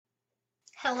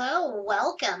Hello,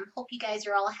 welcome. Hope you guys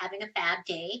are all having a fab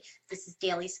day. This is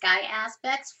Daily Sky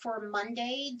Aspects for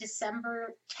Monday,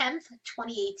 December 10th,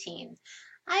 2018.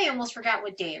 I almost forgot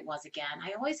what day it was again.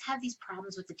 I always have these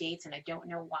problems with the dates and I don't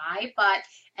know why, but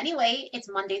anyway, it's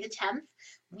Monday the 10th.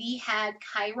 We had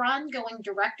Chiron going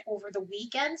direct over the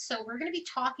weekend, so we're going to be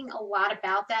talking a lot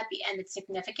about that and its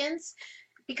significance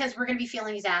because we're going to be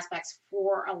feeling these aspects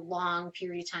for a long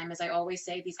period of time. As I always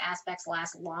say, these aspects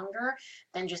last longer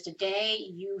than just a day.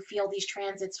 You feel these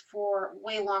transits for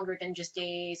way longer than just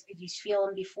days. You feel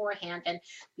them beforehand. And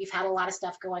we've had a lot of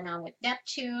stuff going on with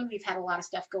Neptune. We've had a lot of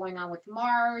stuff going on with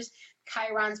Mars.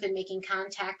 Chiron's been making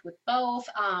contact with both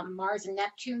Mars and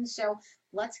Neptune. So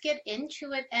let's get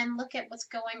into it and look at what's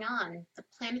going on. The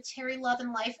planetary love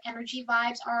and life energy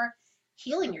vibes are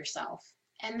healing yourself.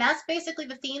 And that's basically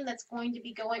the theme that's going to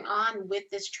be going on with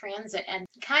this transit. And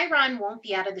Chiron won't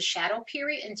be out of the shadow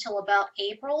period until about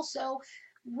April. So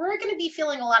we're going to be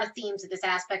feeling a lot of themes of this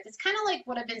aspect. It's kind of like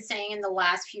what I've been saying in the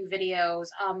last few videos,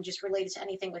 just related to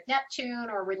anything with Neptune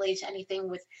or related to anything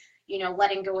with,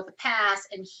 letting go of the past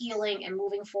and healing and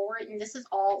moving forward. And this is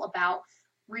all about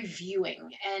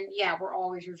reviewing. And yeah, we're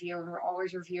always reviewing. We're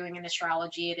always reviewing in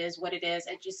astrology. It is what it is.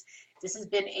 This has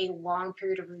been a long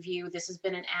period of review. This has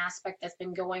been an aspect that's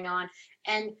been going on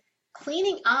and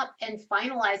cleaning up and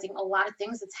finalizing a lot of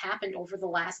things that's happened over the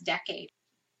last decade.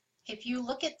 If you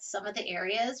look at some of the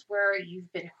areas where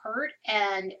you've been hurt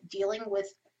and dealing with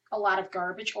a lot of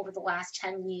garbage over the last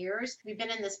 10 years, we've been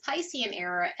in this Piscean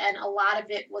era, and a lot of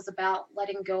it was about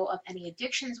letting go of any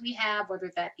addictions we have,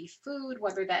 whether that be food,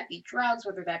 whether that be drugs,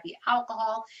 whether that be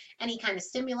alcohol, any kind of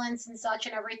stimulants and such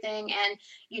and everything, and,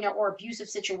 or abusive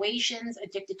situations,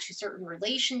 addicted to certain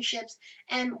relationships.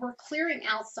 And we're clearing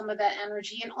out some of that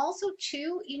energy. And also,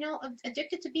 too,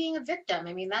 addicted to being a victim.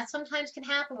 I mean, that sometimes can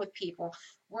happen with people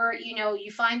where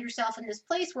you find yourself in this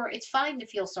place where it's fine to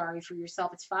feel sorry for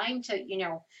yourself. It's fine to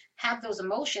have those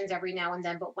emotions every now and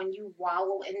then, but when you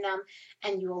wallow in them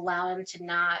and you allow them to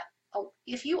not,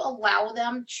 if you allow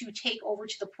them to take over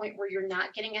to the point where you're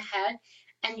not getting ahead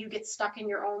and you get stuck in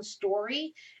your own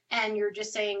story and you're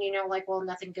just saying, like, well,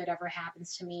 nothing good ever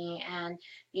happens to me, and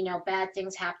bad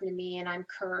things happen to me, and I'm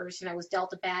cursed, and I was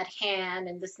dealt a bad hand,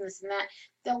 and this and that.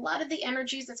 A lot of the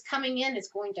energies that's coming in is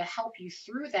going to help you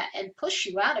through that and push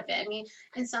you out of it. I mean,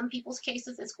 in some people's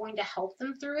cases, it's going to help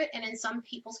them through it, and in some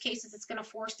people's cases, it's going to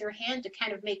force their hand to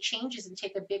kind of make changes and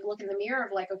take a big look in the mirror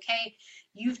of like, okay,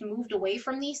 you've moved away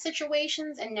from these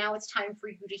situations, and now it's time for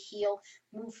you to heal,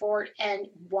 move forward, and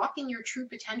walk in your true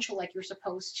potential like you're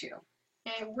supposed to.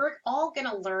 And we're all going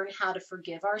to learn how to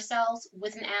forgive ourselves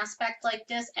with an aspect like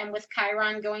this, and with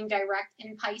Chiron going direct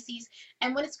in Pisces.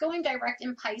 And when it's going direct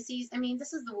in Pisces, I mean,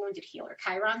 this is the wounded healer.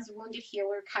 Chiron's the wounded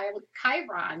healer.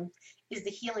 Chiron is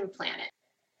the healing planet.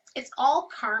 It's all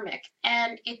karmic,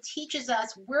 and it teaches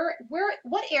us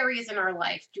what areas in our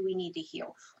life do we need to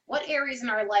heal, what areas in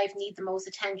our life need the most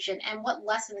attention, and what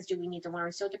lessons do we need to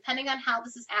learn. So depending on how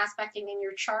this is aspecting in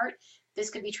your chart, this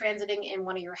could be transiting in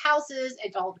one of your houses.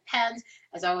 It all depends.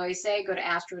 As I always say, go to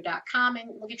astro.com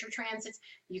and look at your transits.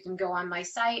 You can go on my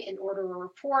site and order a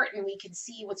report, and we can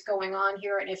see what's going on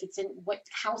here and if it's in what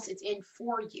house it's in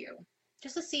for you,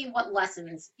 just to see what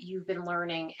lessons you've been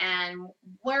learning and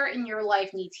where in your life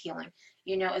needs healing.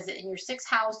 Is it in your sixth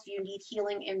house? Do you need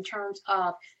healing in terms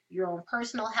of your own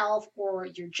personal health or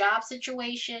your job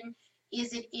situation?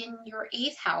 Is it in your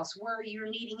eighth house where you're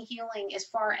needing healing as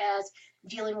far as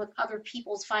dealing with other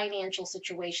people's financial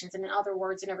situations, and in other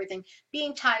words and everything,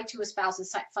 being tied to a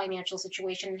spouse's financial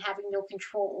situation and having no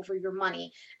control over your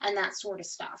money and that sort of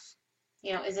stuff?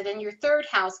 Is it in your third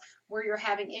house where you're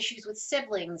having issues with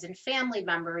siblings and family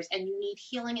members and you need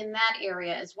healing in that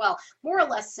area as well? More or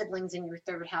less siblings in your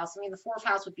third house. I mean, the fourth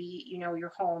house would be,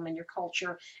 your home and your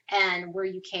culture and where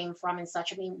you came from and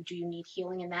such. I mean, do you need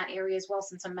healing in that area as well,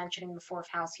 since I'm mentioning the fourth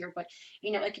house here? But,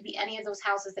 it could be any of those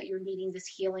houses that you're needing this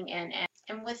healing in.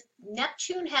 And with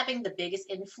Neptune having the biggest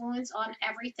influence on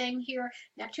everything here,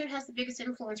 Neptune has the biggest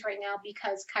influence right now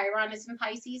because Chiron is in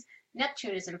Pisces,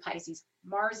 Neptune is in Pisces,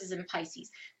 Mars is in Pisces.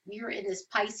 We are in this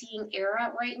Piscean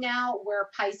era right now where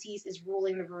Pisces is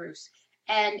ruling the roost.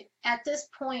 And at this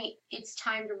point, it's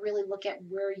time to really look at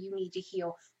where you need to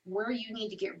heal, where you need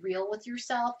to get real with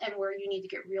yourself, and where you need to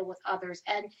get real with others,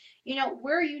 and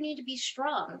where you need to be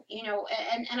strong.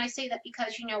 And I say that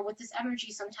because with this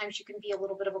energy, sometimes you can be a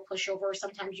little bit of a pushover.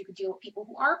 Sometimes you could deal with people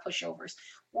who are pushovers,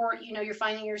 or you're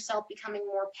finding yourself becoming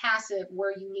more passive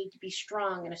where you need to be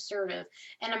strong and assertive.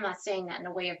 And I'm not saying that in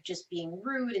a way of just being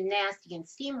rude and nasty and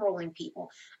steamrolling people.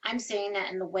 I'm saying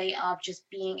that in the way of just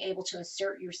being able to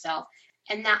assert yourself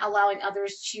and not allowing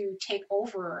others to take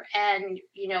over and,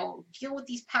 deal with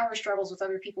these power struggles with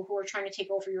other people who are trying to take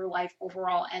over your life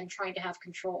overall and trying to have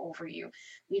control over you.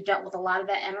 We've dealt with a lot of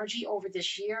that energy over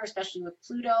this year, especially with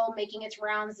Pluto making its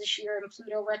rounds this year and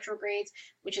Pluto retrogrades,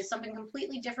 which is something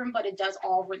completely different, but it does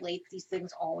all relate. These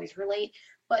things always relate.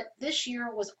 But this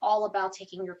year was all about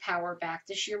taking your power back.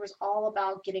 This year was all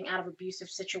about getting out of abusive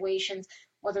situations,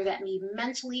 whether that be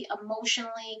mentally,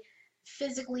 emotionally,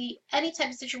 physically, any type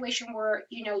of situation where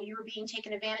you were being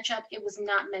taken advantage of. It was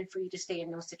not meant for you to stay in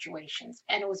those situations,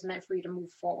 and it was meant for you to move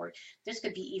forward. This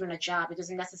could be even a job. It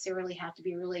doesn't necessarily have to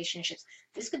be relationships.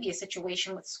 This could be a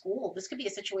situation with school. This could be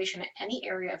a situation in any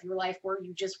area of your life where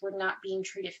you just were not being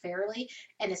treated fairly,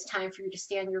 and it's time for you to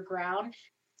stand your ground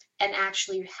and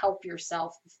actually help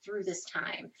yourself through this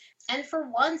time. And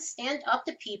for once, stand up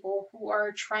to people who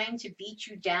are trying to beat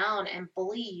you down and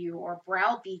bully you or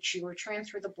browbeat you or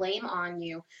transfer the blame on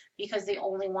you because they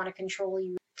only want to control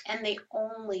you and they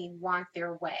only want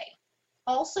their way.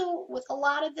 Also, with a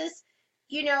lot of this,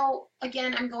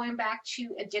 again, I'm going back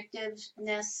to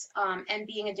addictiveness, and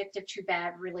being addicted to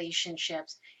bad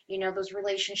relationships. Those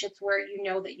relationships where you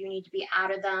know that you need to be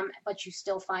out of them, but you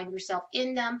still find yourself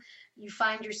in them. You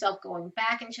find yourself going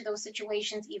back into those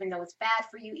situations, even though it's bad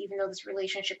for you, even though this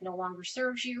relationship no longer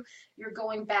serves you. You're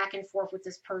going back and forth with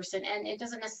this person, and it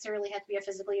doesn't necessarily have to be a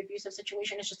physically abusive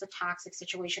situation. It's just a toxic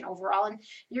situation overall. And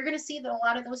you're going to see that a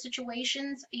lot of those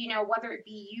situations, whether it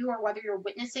be you or whether you're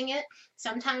witnessing it,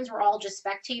 sometimes we're all just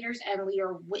spectators and we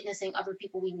are witnessing other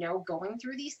people we know going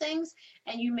through these things.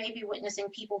 And you may be witnessing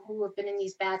people who have been in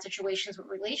these bad situations with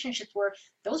relationships where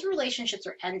those relationships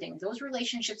are ending. Those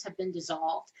relationships have been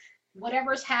dissolved.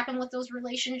 Whatever's happened with those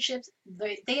relationships,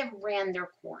 they have ran their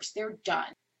course. They're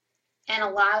done. And a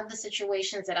lot of the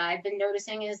situations that I've been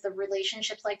noticing is the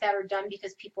relationships like that are done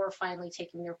because people are finally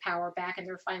taking their power back and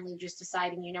they're finally just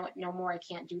deciding, you know what, no more, I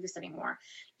can't do this anymore.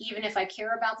 Even if I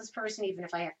care about this person, even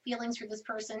if I have feelings for this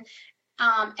person,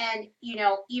 and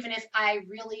even if I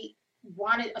really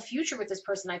wanted a future with this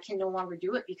person, I can no longer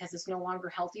do it because it's no longer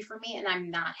healthy for me and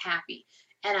I'm not happy.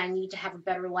 And I need to have a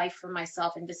better life for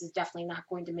myself, and this is definitely not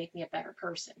going to make me a better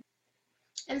person.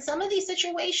 And some of these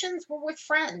situations were with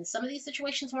friends. Some of these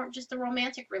situations weren't just the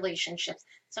romantic relationships.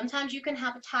 Sometimes you can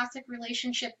have a toxic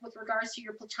relationship with regards to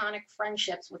your platonic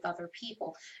friendships with other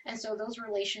people. And so those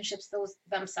relationships, those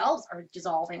themselves are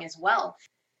dissolving as well.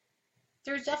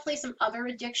 There's definitely some other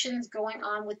addictions going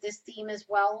on with this theme as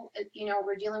well.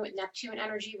 We're dealing with Neptune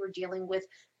energy, we're dealing with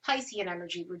Piscean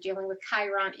energy, we're dealing with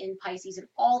Chiron in Pisces and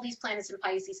all these planets in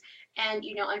Pisces. And,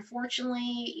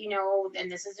 unfortunately,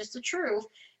 and this is just the truth,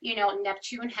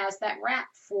 Neptune has that rap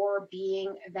for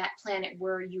being that planet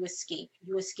where you escape.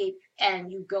 You escape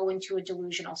and you go into a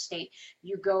delusional state.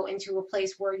 You go into a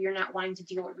place where you're not wanting to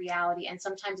deal with reality. And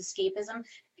sometimes escapism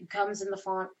comes in the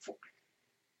form.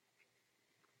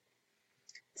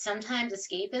 Sometimes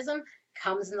escapism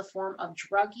comes in the form of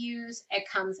drug use, it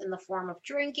comes in the form of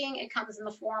drinking, it comes in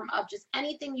the form of just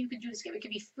anything you could do to escape. It could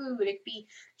be food, it could be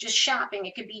just shopping,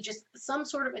 it could be just some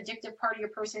sort of addictive part of your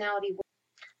personality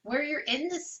where you're in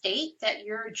the state that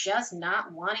you're just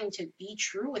not wanting to be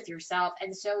true with yourself.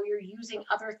 And so you're using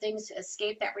other things to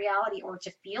escape that reality or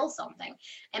to feel something.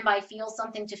 And by feel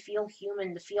something, to feel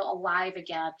human, to feel alive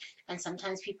again. And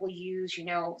sometimes people use,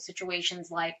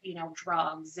 situations like,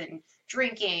 drugs and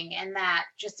drinking and that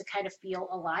just to kind of feel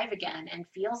alive again and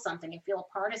feel something and feel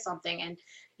a part of something and,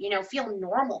 feel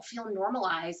normal, feel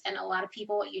normalized. And a lot of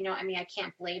people, I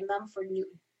can't blame them for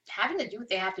having to do what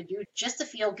they have to do just to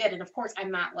feel good. And of course,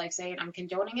 I'm not like saying I'm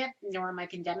condoning it, nor am I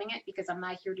condemning it, because I'm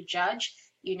not here to judge.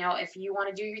 If you want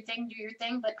to do your thing, do your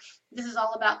thing. But this is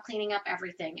all about cleaning up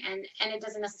everything. And it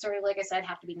doesn't necessarily, like I said,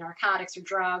 have to be narcotics or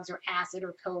drugs or acid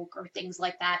or coke or things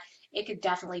like that. It could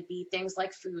definitely be things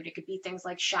like food. It could be things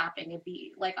like shopping. It'd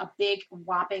be like a big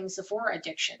whopping Sephora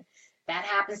addiction. That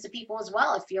happens to people as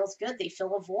well. It feels good. They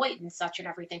fill a void and such and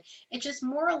everything. It just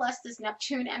more or less, this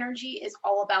Neptune energy is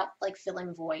all about like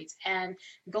filling voids and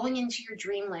going into your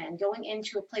dreamland, going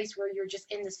into a place where you're just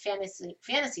in this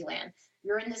fantasy land.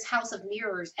 You're in this house of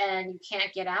mirrors and you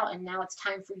can't get out, and now it's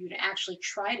time for you to actually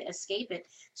try to escape it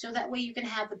so that way you can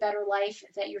have the better life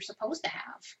that you're supposed to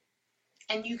have.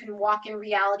 And you can walk in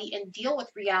reality and deal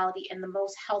with reality in the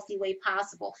most healthy way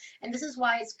possible. And this is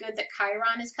why it's good that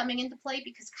Chiron is coming into play,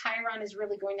 because Chiron is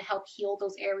really going to help heal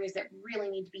those areas that really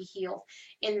need to be healed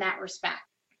in that respect.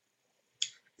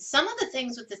 Some of the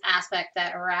things with this aspect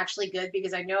that are actually good,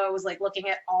 because I know I was like looking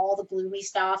at all the gloomy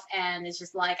stuff and it's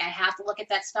just like I have to look at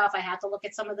that stuff. I have to look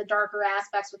at some of the darker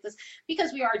aspects with this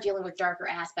because we are dealing with darker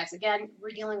aspects. Again, we're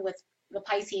dealing with the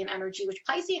Piscean energy, which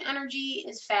Piscean energy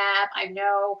is fab. I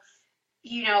know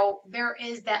you know, there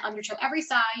is that undertow. Every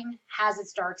sign has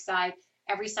its dark side,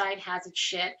 every sign has its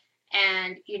shit.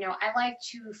 And, you know, I like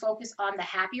to focus on the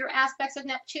happier aspects of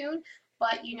Neptune,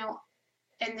 but, you know,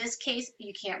 in this case,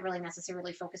 you can't really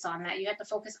necessarily focus on that. You have to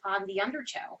focus on the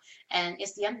undertow. And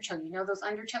it's the undertow. You know, those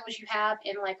undertows you have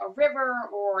in like a river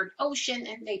or an ocean,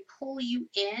 and they pull you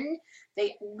in.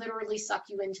 They literally suck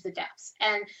you into the depths.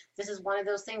 And this is one of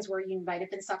those things where you might have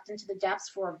been sucked into the depths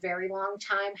for a very long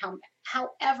time.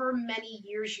 However many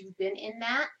years you've been in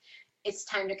that, it's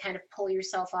time to kind of pull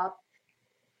yourself up.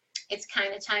 It's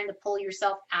kind of time to pull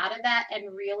yourself out of that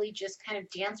and really just kind of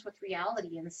dance with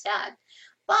reality instead.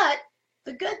 But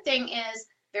the good thing is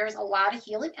there's a lot of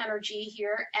healing energy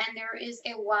here, and there is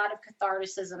a lot of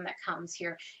catharticism that comes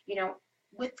here. You know,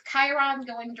 with Chiron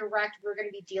going direct, we're going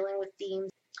to be dealing with themes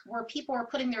where people are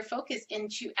putting their focus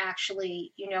into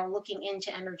actually, you know, looking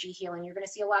into energy healing. You're going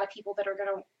to see a lot of people that are going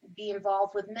to be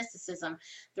involved with mysticism.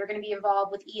 They're going to be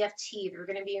involved with EFT. They're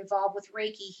going to be involved with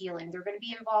Reiki healing. They're going to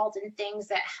be involved in things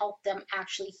that help them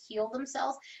actually heal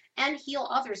themselves and heal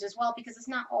others as well, because it's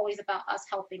not always about us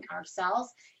helping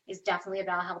ourselves. It's definitely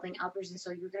about helping others. And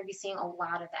so you're going to be seeing a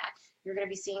lot of that. You're going to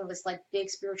be seeing this like big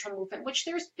spiritual movement, which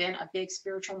there's been a big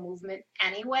spiritual movement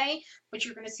anyway, but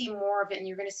you're going to see more of it, and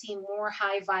you're going to see more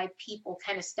high vibe people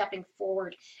kind of stepping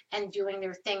forward and doing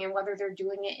their thing. And whether they're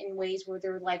doing it in ways where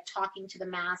they're like talking to the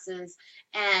masses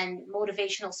and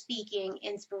motivational speaking,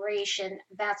 inspiration,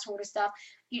 that sort of stuff,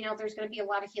 you know, there's going to be a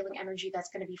lot of healing energy that's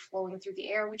going to be flowing through the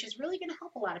air, which is really going to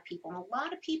help a lot of people. And a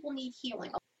lot of people need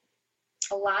healing.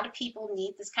 A lot of people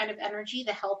need this kind of energy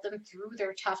to help them through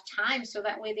their tough times, so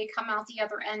that way they come out the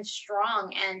other end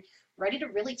strong and ready to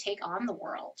really take on the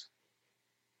world.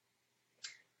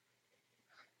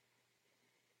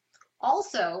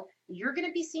 Also, you're going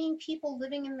to be seeing people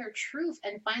living in their truth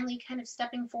and finally kind of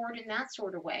stepping forward in that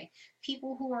sort of way.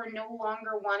 People who are no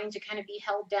longer wanting to kind of be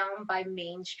held down by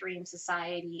mainstream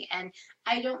society. And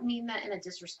I don't mean that in a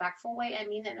disrespectful way. I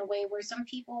mean that in a way where some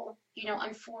people, you know,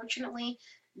 unfortunately,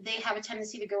 they have a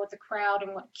tendency to go with the crowd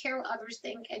and what care what others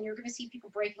think. And you're going to see people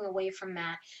breaking away from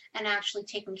that and actually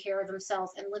taking care of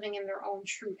themselves and living in their own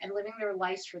truth and living their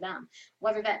lives for them,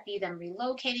 whether that be them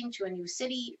relocating to a new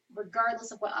city,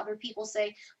 regardless of what other people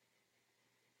say,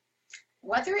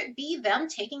 whether it be them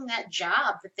taking that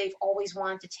job that they've always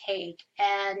wanted to take,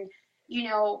 and, you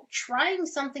know, trying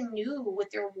something new with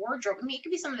their wardrobe. I mean, it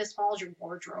could be something as small as your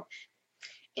wardrobe.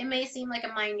 It may seem like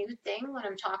a minute thing when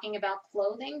I'm talking about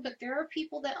clothing, but there are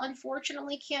people that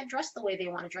unfortunately can't dress the way they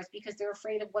want to dress because they're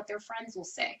afraid of what their friends will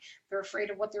say. They're afraid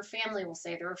of what their family will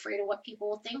say. They're afraid of what people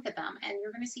will think of them. And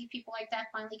you're going to see people like that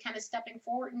finally kind of stepping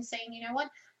forward and saying, you know what?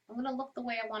 I'm going to look the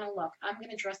way I want to look. I'm going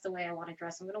to dress the way I want to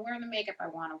dress. I'm going to wear the makeup I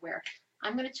want to wear.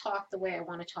 I'm going to talk the way I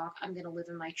want to talk. I'm going to live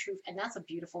in my truth. And that's a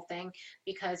beautiful thing,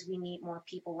 because we need more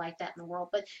people like that in the world.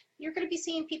 But you're going to be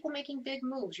seeing people making big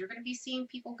moves. You're going to be seeing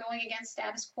people going against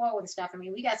status quo and stuff. I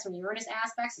mean, we got some Uranus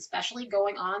aspects, especially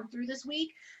going on through this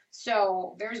week.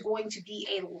 So there's going to be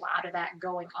a lot of that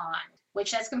going on,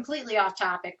 which that's completely off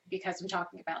topic because I'm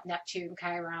talking about Neptune,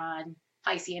 Chiron,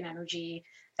 Piscean energy,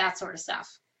 that sort of stuff.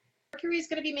 Mercury is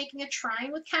going to be making a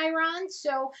trine with Chiron,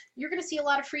 so you're going to see a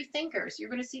lot of free thinkers. You're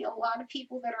going to see a lot of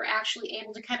people that are actually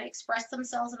able to kind of express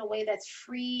themselves in a way that's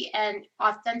free and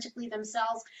authentically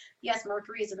themselves. Yes,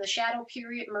 Mercury is in the shadow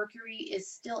period. Mercury is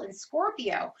still in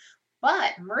Scorpio,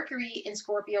 but Mercury in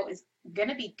Scorpio is going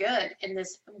to be good in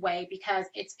this way because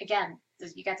it's, again,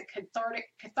 you got the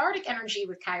cathartic energy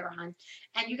with Chiron,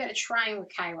 and you got a trine with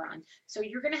Chiron. So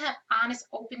you're going to have honest,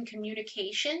 open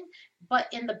communication, but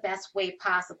in the best way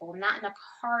possible, not in a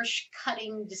harsh,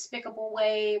 cutting, despicable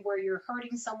way where you're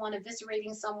hurting someone,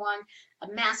 eviscerating someone,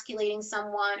 emasculating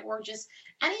someone, or just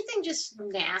anything just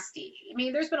nasty. I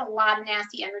mean, there's been a lot of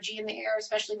nasty energy in the air,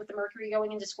 especially with the Mercury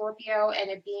going into Scorpio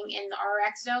and it being in the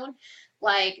RX zone.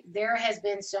 Like, there has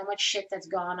been so much shit that's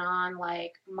gone on.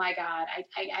 Like, my God,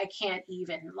 I can't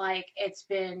even. Like, it's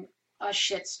been a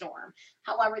shit storm.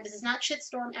 However, this is not shit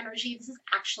storm energy. This is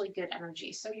actually good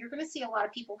energy. So you're going to see a lot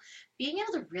of people being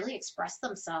able to really express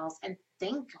themselves and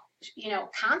think, you know,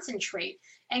 concentrate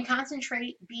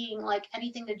being like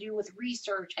anything to do with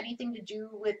research, anything to do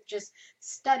with just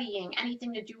studying,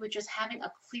 anything to do with just having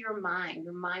a clear mind.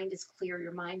 Your mind is clear.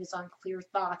 Your mind is on clear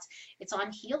thoughts. It's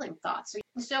on healing thoughts.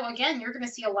 So again, you're going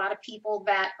to see a lot of people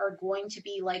that are going to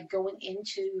be like going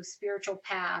into spiritual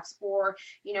paths, or,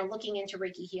 you know, looking into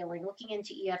Reiki healing, looking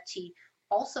into EFT.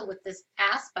 Also with this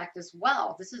aspect as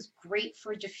well, this is great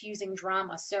for diffusing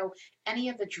drama. So any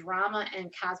of the drama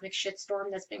and cosmic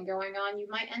shitstorm that's been going on, you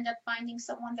might end up finding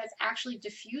someone that's actually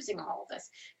diffusing all of this.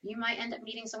 You might end up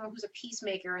meeting someone who's a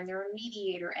peacemaker and they're a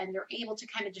mediator and they're able to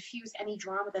kind of diffuse any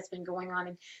drama that's been going on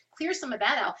and clears some of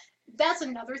that out. That's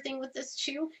another thing with this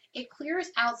too. It clears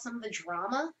out some of the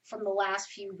drama from the last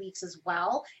few weeks as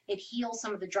well. It heals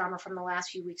some of the drama from the last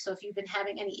few weeks. So if you've been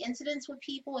having any incidents with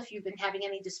people, if you've been having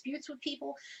any disputes with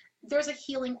people, there's a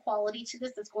healing quality to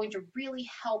this that's going to really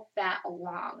help that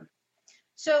along.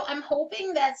 So I'm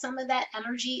hoping that some of that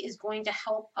energy is going to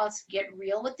help us get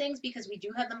real with things, because we do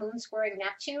have the moon squaring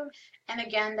Neptune. And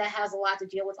again, that has a lot to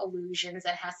deal with illusions,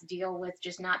 that has to deal with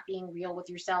just not being real with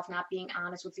yourself, not being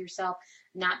honest with yourself,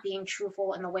 not being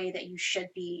truthful in the way that you should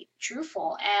be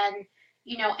truthful. And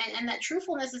and that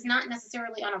truthfulness is not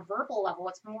necessarily on a verbal level,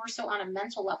 it's more so on a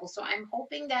mental level. So I'm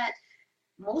hoping that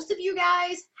most of you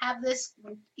guys have this,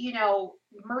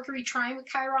 Mercury trine with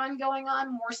Chiron going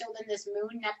on more so than this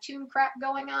moon Neptune crap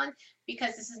going on,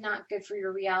 because this is not good for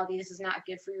your reality. This is not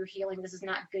good for your healing. This is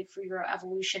not good for your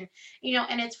evolution,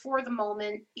 and it's for the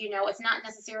moment. It's not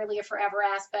necessarily a forever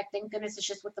aspect. Thank goodness it's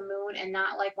just with the moon and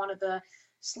not like one of the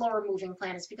slower moving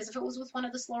planets, because if it was with one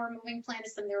of the slower moving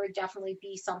planets, then there would definitely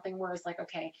be something where it's like,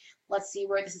 okay, let's see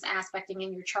where this is aspecting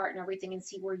in your chart and everything, and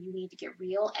see where you need to get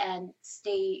real and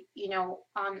stay,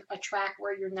 on a track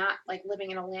where you're not like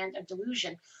living in a land of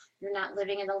delusion. You're not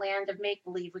living in a land of make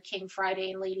believe with King Friday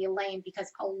and Lady Elaine,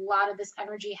 because a lot of this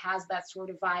energy has that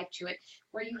sort of vibe to it,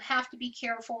 where you have to be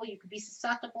careful. You could be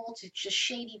susceptible to just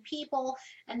shady people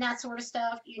and that sort of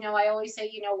stuff. I always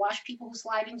say, watch people who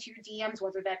slide into your DMs,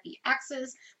 whether that be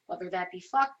exes, whether that be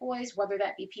fuck boys, whether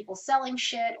that be people selling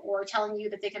shit or telling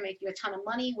you that they can make you a ton of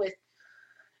money with.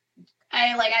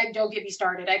 I don't get me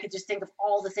started. I could just think of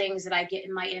all the things that I get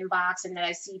in my inbox and that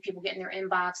I see people get in their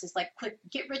inbox. It's like quick,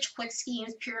 get rich quick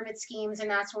schemes, pyramid schemes, and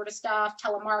that sort of stuff.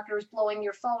 Telemarketers blowing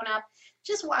your phone up.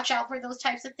 Just watch out for those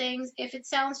types of things. If it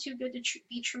sounds too good to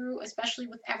be true, especially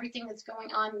with everything that's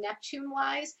going on Neptune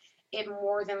wise, it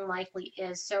more than likely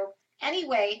is. So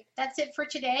anyway, that's it for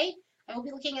today. I will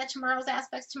be looking at tomorrow's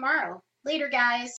aspects tomorrow. Later, guys.